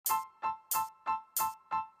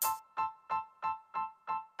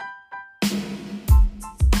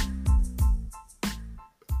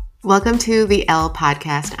Welcome to the L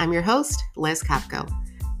Podcast. I'm your host, Liz Kopko.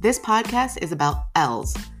 This podcast is about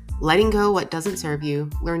L's, letting go what doesn't serve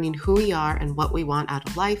you, learning who we are and what we want out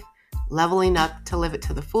of life, leveling up to live it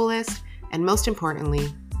to the fullest, and most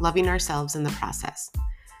importantly, loving ourselves in the process.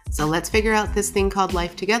 So let's figure out this thing called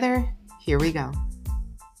life together. Here we go.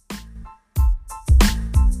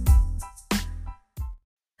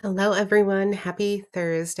 Hello, everyone. Happy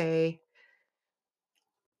Thursday.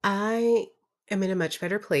 I am in a much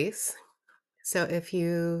better place. So if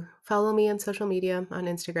you follow me on social media, on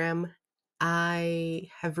Instagram, I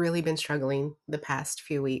have really been struggling the past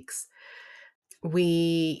few weeks.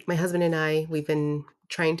 My husband and I, we've been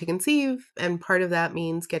trying to conceive, and part of that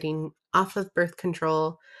means getting off of birth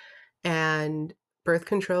control. And birth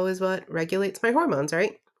control is what regulates my hormones,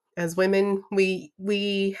 right? As women,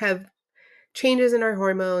 we have changes in our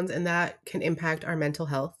hormones, and that can impact our mental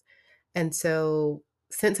health. And so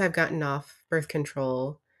since I've gotten off birth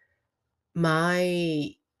control, my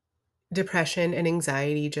depression and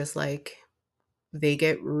anxiety just they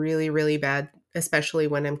get really, really bad, especially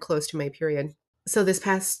when I'm close to my period. So this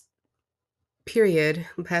past period,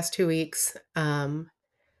 the past 2 weeks,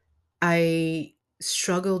 I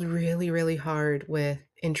struggled really, really hard with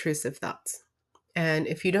intrusive thoughts. And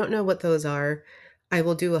if you don't know what those are, I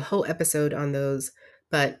will do a whole episode on those.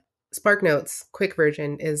 But Spark Notes, quick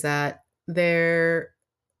version, is that they're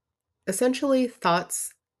essentially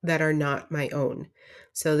thoughts that are not my own.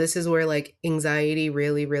 So this is where anxiety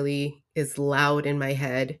really, really is loud in my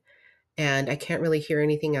head and I can't really hear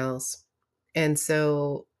anything else. And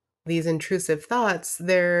so these intrusive thoughts,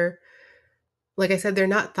 like I said, they're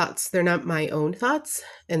not thoughts, they're not my own thoughts.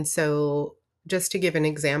 And so just to give an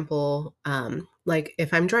example, like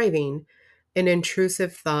if I'm driving, an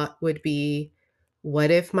intrusive thought would be, what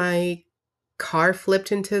if my car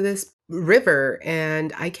flipped into this river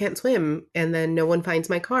and I can't swim and then no one finds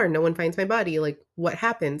my car, no one finds my body, like what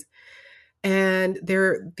happens? And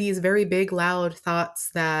they're these very big, loud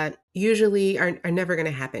thoughts that usually are never going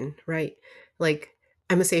to happen, right? Like,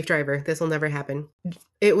 I'm a safe driver. This will never happen.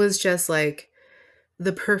 It was just like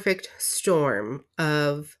the perfect storm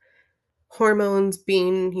of hormones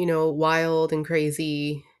being, wild and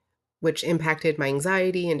crazy, which impacted my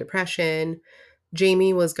anxiety and depression.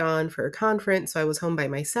 Jamie was gone for a conference, so I was home by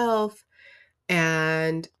myself.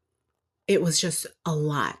 And it was just a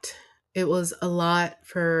lot. It was a lot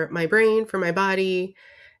for my brain, for my body.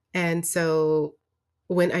 And so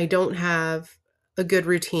when I don't have a good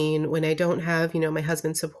routine, when I don't have, my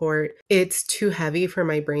husband's support, it's too heavy for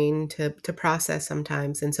my brain to process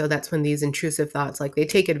sometimes. And so that's when these intrusive thoughts, like they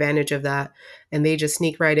take advantage of that and they just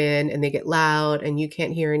sneak right in and they get loud and you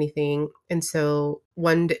can't hear anything. And so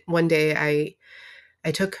one day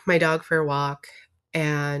I took my dog for a walk,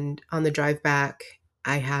 and on the drive back,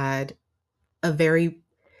 I had a very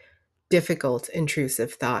difficult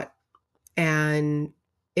intrusive thought. And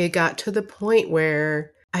it got to the point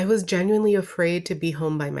where I was genuinely afraid to be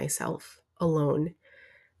home by myself alone.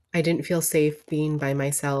 I didn't feel safe being by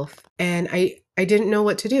myself, and I didn't know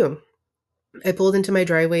what to do. I pulled into my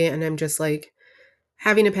driveway and I'm just like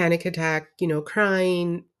having a panic attack,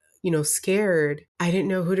 crying, scared. I didn't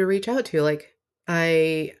know who to reach out to. Like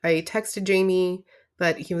I texted Jamie,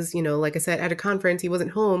 but he was, like I said, at a conference. He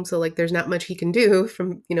wasn't home, so there's not much he can do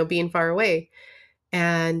from, being far away.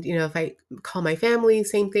 And, if I call my family,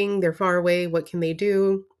 same thing, they're far away, what can they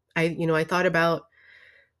do? I thought about,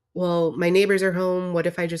 well, my neighbors are home. What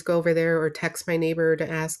if I just go over there or text my neighbor to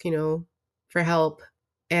ask, for help?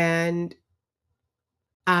 And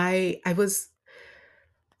I was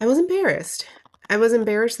embarrassed. I was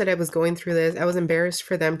embarrassed that I was going through this. I was embarrassed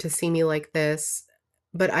for them to see me like this.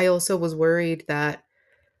 But I also was worried that,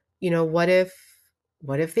 what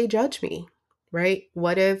if they judge me, right?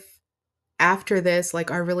 What if after this,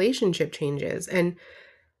 our relationship changes? And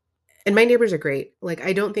my neighbors are great. Like,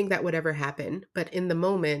 I don't think that would ever happen. But in the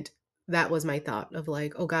moment, that was my thought of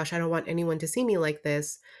like, oh gosh, I don't want anyone to see me like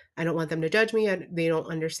this. I don't want them to judge me. They don't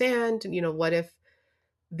understand. What if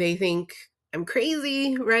they think I'm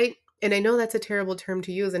crazy, right? And I know that's a terrible term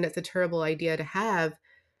to use and it's a terrible idea to have,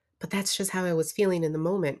 but that's just how I was feeling in the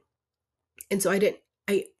moment. And so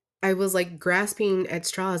I I was like grasping at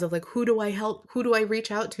straws of like, who do I help? Who do I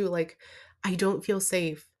reach out to? Like, I don't feel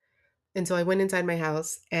safe. And so I went inside my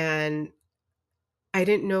house and I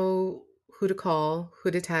didn't know who to call,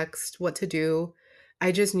 who to text, what to do.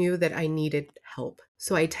 I just knew that I needed help.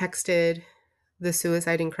 So I texted the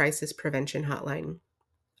Suicide and Crisis Prevention Hotline.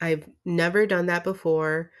 I've never done that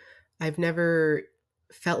before. I've never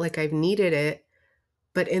felt like I've needed it,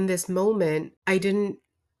 but in this moment, I didn't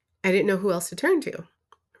know who else to turn to,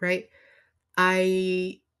 right?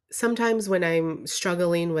 I sometimes when I'm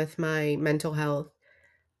struggling with my mental health,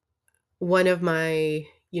 one of my,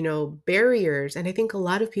 barriers, and I think a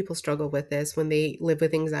lot of people struggle with this when they live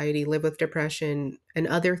with anxiety, live with depression and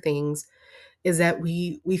other things, is that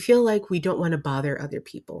we feel like we don't want to bother other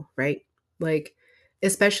people, right? Like,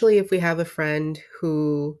 especially if we have a friend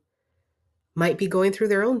who might be going through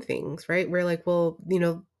their own things, right? We're like, well,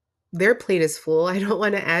 their plate is full. I don't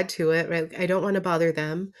want to add to it, right? I don't want to bother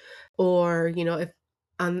them. Or, if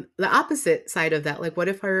on the opposite side of that, like what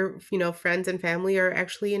if our, friends and family are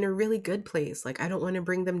actually in a really good place? Like I don't want to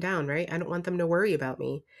bring them down, right? I don't want them to worry about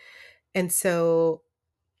me. And so,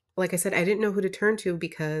 like I said, I didn't know who to turn to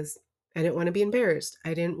because I didn't want to be embarrassed.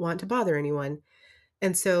 I didn't want to bother anyone.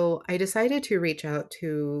 And so I decided to reach out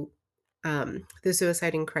to the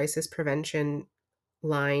suicide and crisis prevention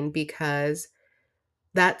line because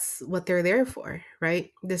that's what they're there for,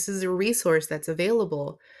 right? This is a resource that's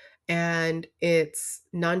available and it's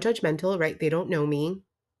non-judgmental, right? They don't know me.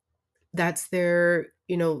 That's their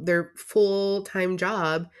full-time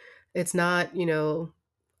job. It's not,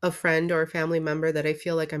 a friend or a family member that I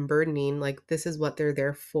feel like I'm burdening. Like this is what they're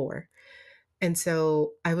there for. And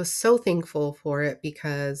so I was so thankful for it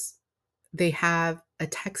because they have a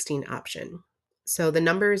texting option. So the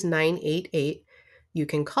number is 988. You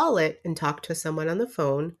can call it and talk to someone on the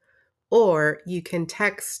phone, or you can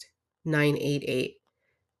text 988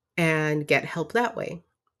 and get help that way.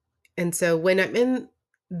 And so when I'm in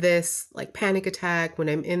this like panic attack, when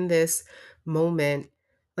I'm in this moment,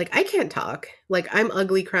 like I can't talk. Like I'm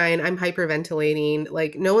ugly crying, I'm hyperventilating,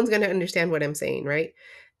 like no one's going to understand what I'm saying, right?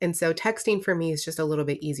 And so texting for me is just a little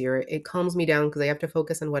bit easier. It calms me down because I have to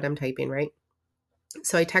focus on what I'm typing, right?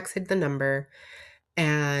 So I texted the number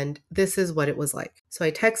and this is what it was like. So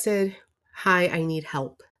I texted, "Hi, I need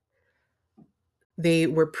help." They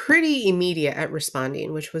were pretty immediate at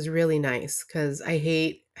responding, which was really nice because I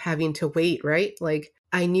hate having to wait, right? Like,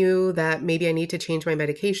 I knew that maybe I need to change my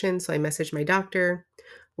medication, so I messaged my doctor.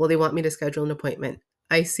 Well, they want me to schedule an appointment.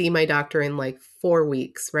 I see my doctor in like 4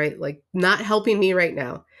 weeks, right? Like, not helping me right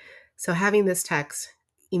now. So, having this text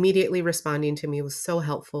immediately responding to me was so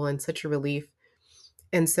helpful and such a relief.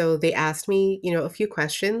 And so they asked me, a few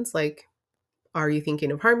questions like, are you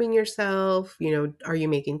thinking of harming yourself? Are you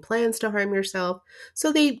making plans to harm yourself?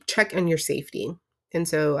 So they check on your safety. And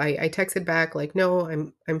so I texted back like,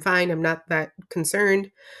 no, I'm fine. I'm not that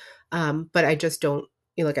concerned. But I just don't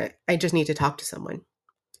like I just need to talk to someone.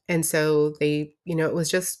 And so they, it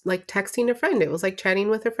was just like texting a friend. It was like chatting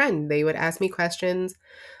with a friend. They would ask me questions,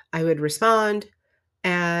 I would respond.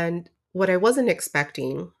 And what I wasn't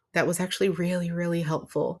expecting that was actually really, really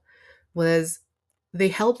helpful was they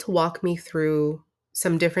helped walk me through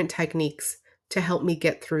some different techniques to help me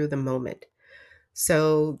get through the moment.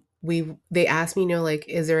 So they asked me, like,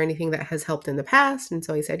 is there anything that has helped in the past? And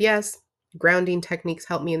so I said yes. Grounding techniques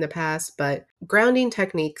helped me in the past, but grounding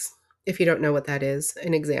techniques, if you don't know what that is,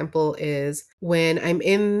 an example is when I'm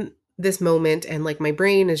in this moment and like my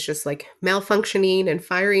brain is just like malfunctioning and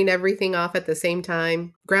firing everything off at the same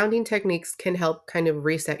time. Grounding techniques can help kind of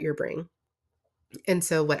reset your brain. And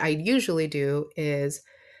so what I usually do is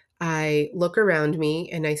I look around me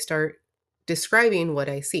and I start describing what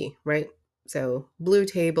I see, right? So, blue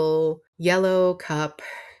table, yellow cup,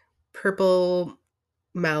 purple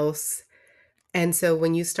mouse. And so,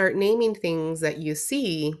 when you start naming things that you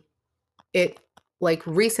see, it like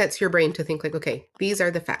resets your brain to think, like, okay, these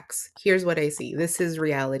are the facts. Here's what I see. This is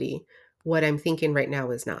reality. What I'm thinking right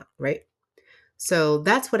now is not, right? So,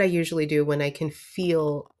 that's what I usually do when I can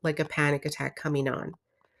feel like a panic attack coming on.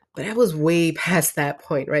 But I was way past that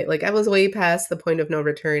point, right? Like I was way past the point of no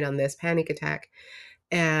return on this panic attack.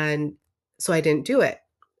 And so I didn't do it.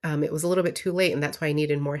 It was a little bit too late, and that's why I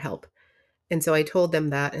needed more help. And so I told them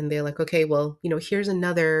that, and they're like, okay, well, here's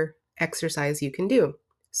another exercise you can do.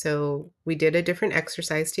 So we did a different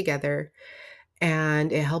exercise together,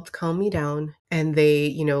 and it helped calm me down. And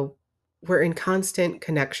they, were in constant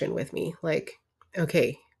connection with me. Like,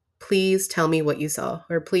 okay, please tell me what you saw,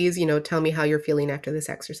 or please, tell me how you're feeling after this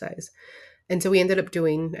exercise. And so we ended up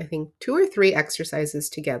doing, I think, 2 or 3 exercises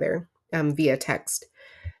together, via text.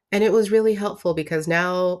 And it was really helpful because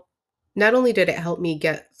now not only did it help me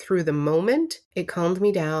get through the moment, it calmed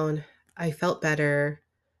me down, I felt better,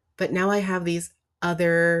 but now I have these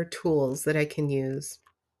other tools that I can use,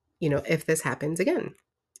 if this happens again,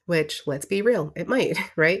 which, let's be real, it might,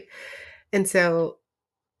 right? And so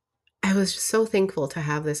I was just so thankful to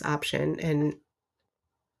have this option, and,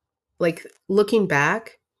 like, looking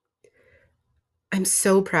back, I'm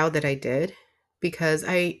so proud that I did because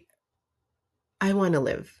I wanna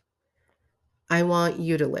live. I want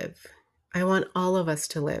you to live. I want all of us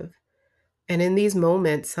to live. And in these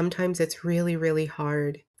moments, sometimes it's really, really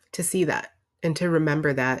hard to see that and to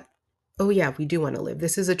remember that, oh, yeah, we do want to live.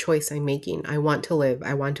 This is a choice I'm making. I want to live.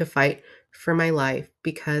 I want to fight for my life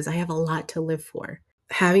because I have a lot to live for.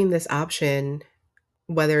 Having this option,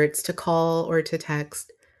 whether it's to call or to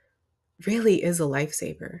text, really is a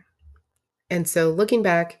lifesaver. And so looking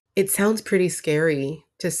back, it sounds pretty scary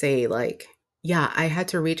to say, like, yeah, I had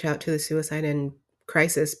to reach out to the suicide and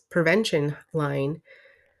crisis prevention line,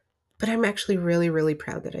 but I'm actually really, really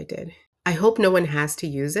proud that I did. I hope no one has to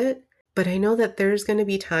use it, but I know that there's going to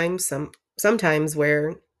be times, sometimes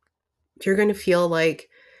where you're going to feel like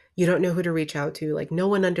you don't know who to reach out to, like no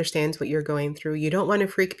one understands what you're going through. You don't want to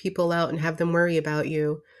freak people out and have them worry about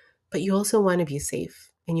you, but you also want to be safe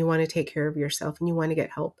and you want to take care of yourself and you want to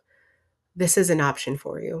get help. This is an option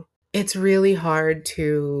for you. It's really hard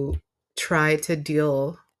to try to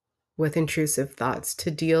deal with intrusive thoughts, to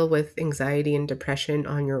deal with anxiety and depression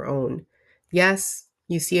on your own. Yes,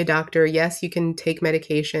 you see a doctor. Yes, you can take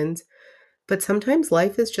medications, but sometimes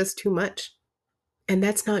life is just too much. And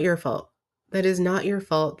that's not your fault. That is not your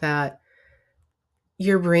fault that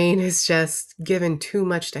your brain is just given too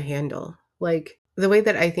much to handle. Like the way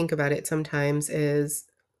that I think about it sometimes is,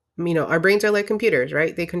 our brains are like computers,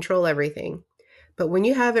 right? They control everything. But when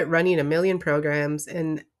you have it running a million programs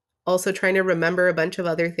and also trying to remember a bunch of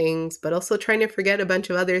other things, but also trying to forget a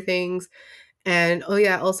bunch of other things, and oh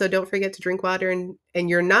yeah, also don't forget to drink water and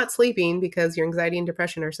you're not sleeping because your anxiety and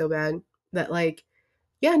depression are so bad that like,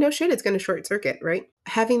 yeah, no shit, it's going to short circuit, right?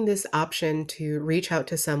 Having this option to reach out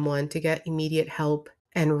to someone to get immediate help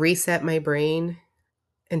and reset my brain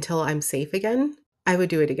until I'm safe again, I would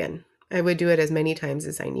do it again. I would do it as many times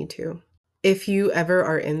as I need to. If you ever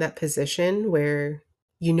are in that position where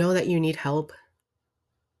you know that you need help,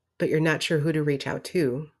 but you're not sure who to reach out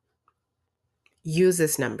to, use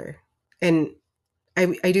this number. And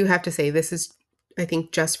I do have to say, this is, I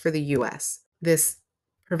think, just for the US. This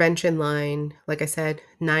prevention line, like I said,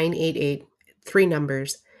 988, three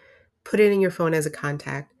numbers. Put it in your phone as a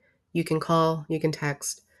contact. You can call, you can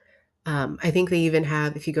text. I think they even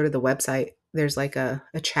have, if you go to the website, there's like a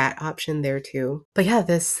chat option there too. But yeah,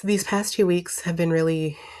 these past 2 weeks have been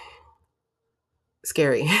really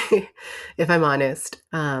scary, if I'm honest.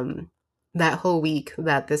 That whole week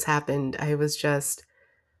that this happened, I was just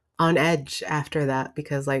on edge after that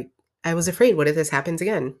because, like, I was afraid, what if this happens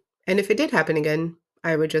again? And if it did happen again,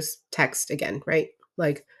 I would just text again, right?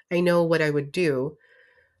 Like, I know what I would do,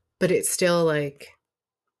 but it's still like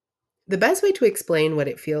the best way to explain what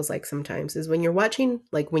it feels like sometimes is when you're watching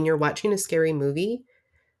a scary movie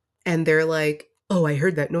and they're like, "Oh, I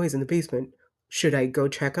heard that noise in the basement. Should I go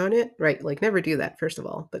check on it?" Right? Like, never do that, first of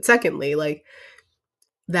all. But secondly, like,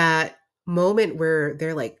 that moment where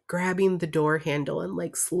they're, like, grabbing the door handle and,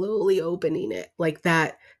 like, slowly opening it, like,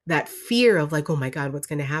 that fear of, like, "Oh my god, what's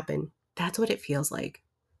gonna happen?" That's what it feels like,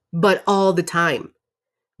 but all the time,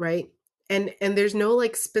 right? And there's no,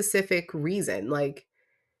 like, specific reason, like,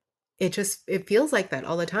 it feels like that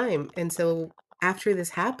all the time, and so after this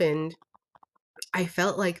happened, I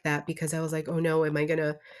felt like that because I was like, "Oh no, am I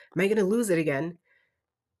gonna lose it again?"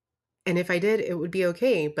 And if I did, it would be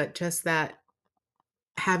okay, but just that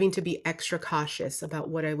having to be extra cautious about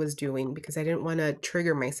what I was doing because I didn't wanna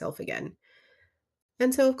trigger myself again.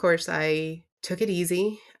 And so, of course, I took it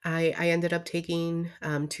easy. I ended up taking,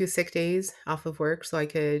 2 sick days off of work so I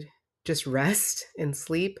could just rest and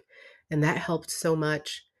sleep, and that helped so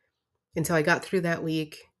much. And so I got through that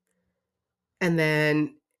week, and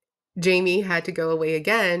then Jamie had to go away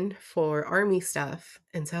again for army stuff,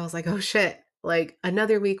 and so I was like, "Oh, shit, like,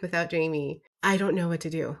 another week without Jamie. I don't know what to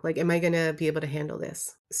do. Like, am I gonna be able to handle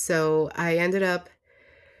this?" So I ended up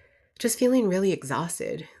just feeling really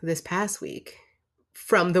exhausted this past week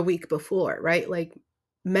from the week before, right? Like,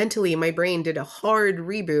 mentally, my brain did a hard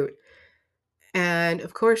reboot, and,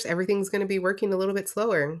 of course, everything's gonna be working a little bit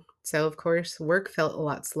slower. So, of course, work felt a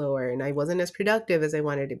lot slower, and I wasn't as productive as I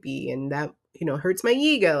wanted to be, and that, hurts my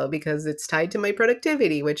ego because it's tied to my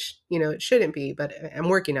productivity, which, it shouldn't be, but I'm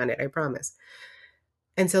working on it, I promise.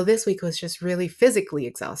 And so this week was just really physically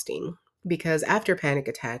exhausting because after panic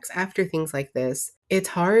attacks, after things like this, it's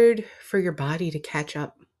hard for your body to catch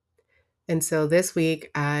up. And so this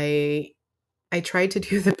week I tried to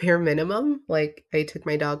do the bare minimum. Like, I took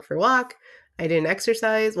my dog for a walk. I didn't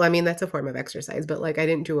exercise. Well, I mean, that's a form of exercise, but like I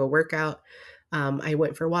didn't do a workout. I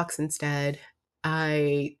went for walks instead.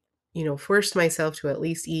 I, forced myself to at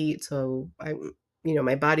least eat so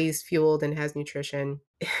my body's fueled and has nutrition.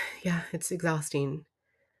 Yeah, it's exhausting.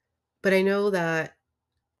 But I know that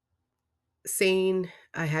saying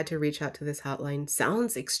I had to reach out to this hotline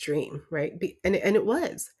sounds extreme, right? And it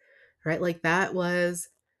was, right? Like that was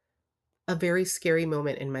a very scary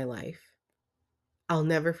moment in my life. I'll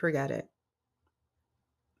never forget it.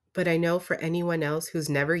 But I know for anyone else who's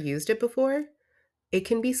never used it before, it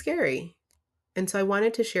can be scary. And so I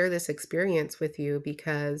wanted to share this experience with you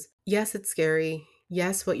because, yes, it's scary.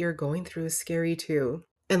 Yes, what you're going through is scary too.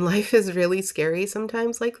 And life is really scary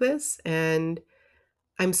sometimes like this. And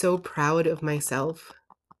I'm so proud of myself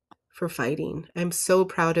for fighting. I'm so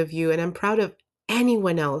proud of you. And I'm proud of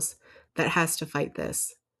anyone else that has to fight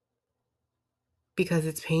this because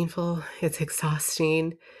it's painful, it's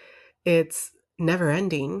exhausting, it's never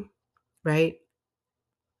ending, right?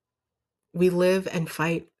 We live and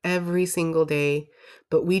fight every single day,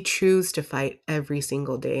 but we choose to fight every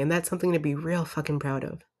single day. And that's something to be real fucking proud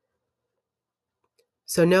of.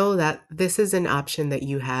 So know that this is an option that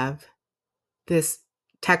you have. This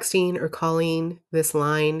texting or calling, this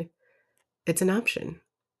line, it's an option.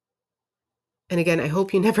 And again, I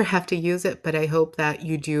hope you never have to use it, but I hope that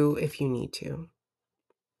you do if you need to.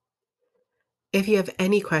 If you have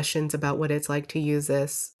any questions about what it's like to use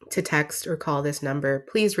this, to text or call this number,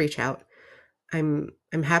 please reach out. I'm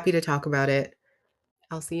happy to talk about it.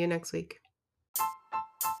 I'll see you next week.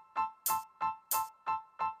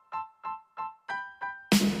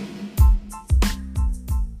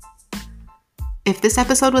 If this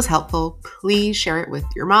episode was helpful, please share it with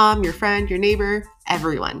your mom, your friend, your neighbor,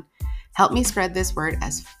 everyone. Help me spread this word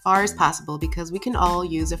as far as possible because we can all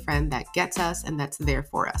use a friend that gets us and that's there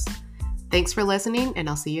for us. Thanks for listening, and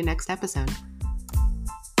I'll see you next episode.